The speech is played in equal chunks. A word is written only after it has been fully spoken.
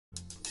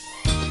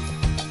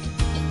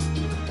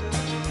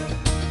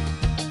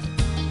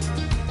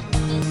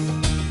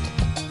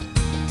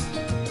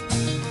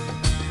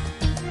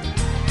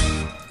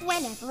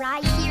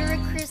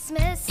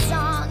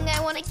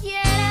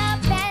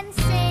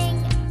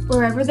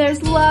Wherever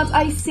there's love,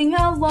 I sing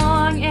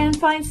along and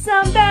find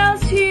some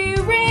bells to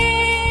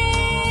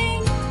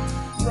ring.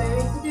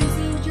 Where there's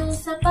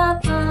angels up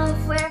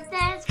above, where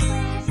there's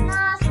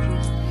Christmas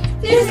tree,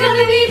 there's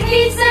gonna be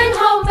peace and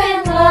hope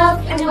and love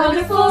and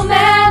wonderful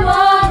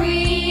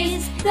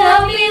memories.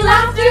 There'll be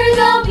laughter,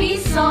 there'll be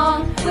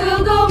song,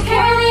 we'll go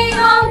caroling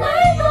all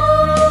night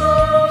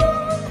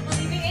long.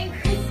 believing in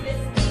Christmas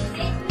makes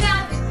it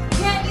magic,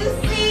 can't you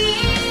see?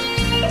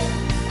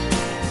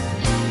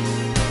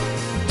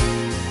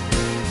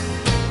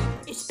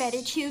 It's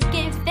better to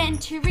give than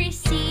to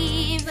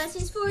receive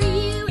blessings for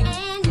you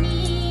and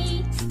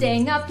me.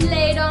 Staying up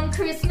late on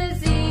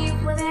Christmas Eve,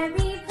 Will there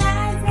be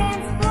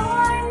presents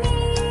for me?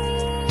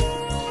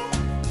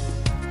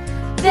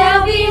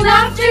 there'll be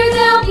laughter,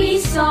 there'll be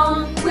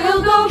song,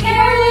 we'll go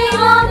caroling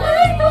all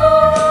night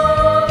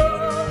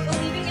long.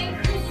 Believing in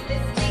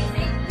Christmas makes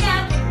it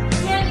magic,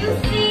 can't you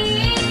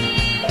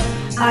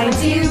see? I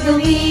do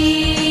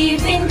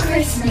believe in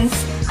Christmas,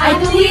 I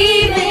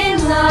believe in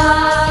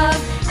love.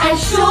 As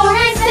sure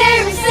as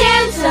there is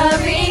Santa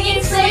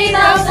ringing sleigh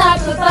bells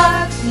up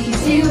above, we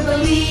do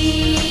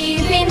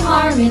believe in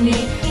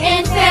harmony,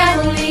 in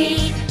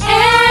family,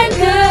 and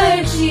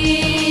good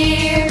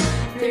cheer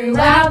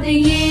throughout the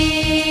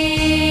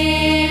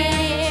year.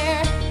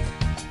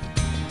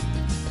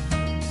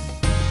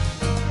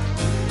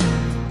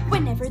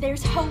 Whenever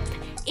there's hope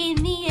in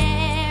the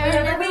air,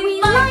 Whenever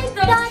we light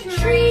the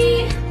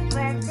tree,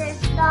 where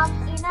there's love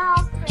in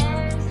our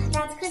prayers,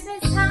 that's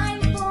Christmas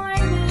time for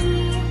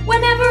me.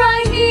 whenever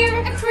I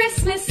hear a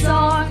Christmas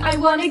song, I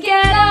want to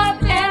get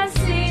up and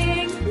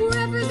sing.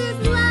 Wherever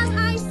there's love,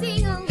 I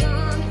sing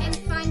along and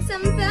find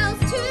some bells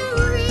to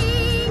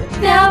ring.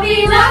 There'll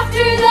be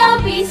laughter,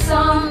 there'll be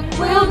song,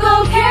 we'll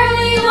go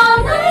caroling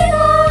all night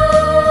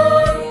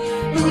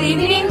long.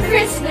 Believing in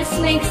Christmas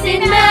makes it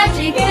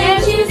magic,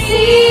 can't you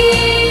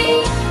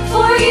see?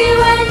 For you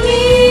and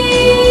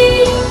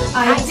me,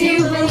 I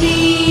do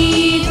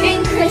believe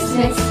in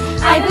Christmas,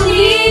 I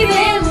believe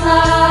in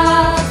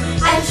love.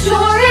 As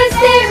sure as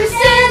there is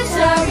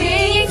Santa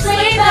ringing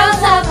sleigh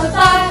bells up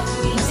above,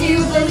 we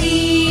do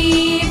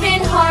believe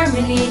in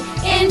harmony,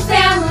 in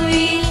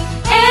family,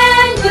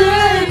 and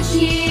good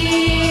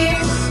cheer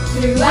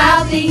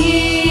throughout the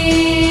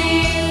year.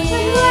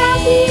 Throughout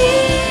the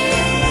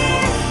year,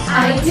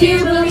 I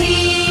do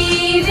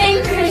believe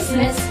in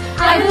Christmas,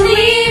 I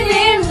believe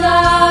in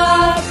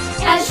love.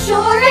 As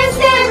sure as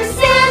there is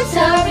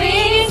Santa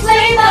ringing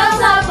sleigh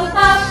bells up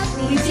above,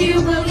 we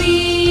do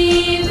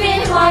believe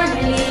in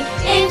harmony,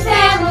 in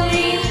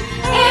family,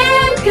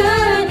 and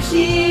good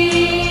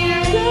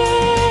cheer.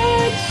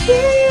 Good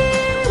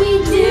cheer. We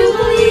do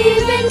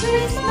believe in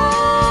Christmas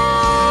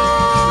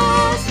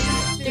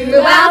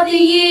throughout the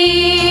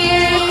year.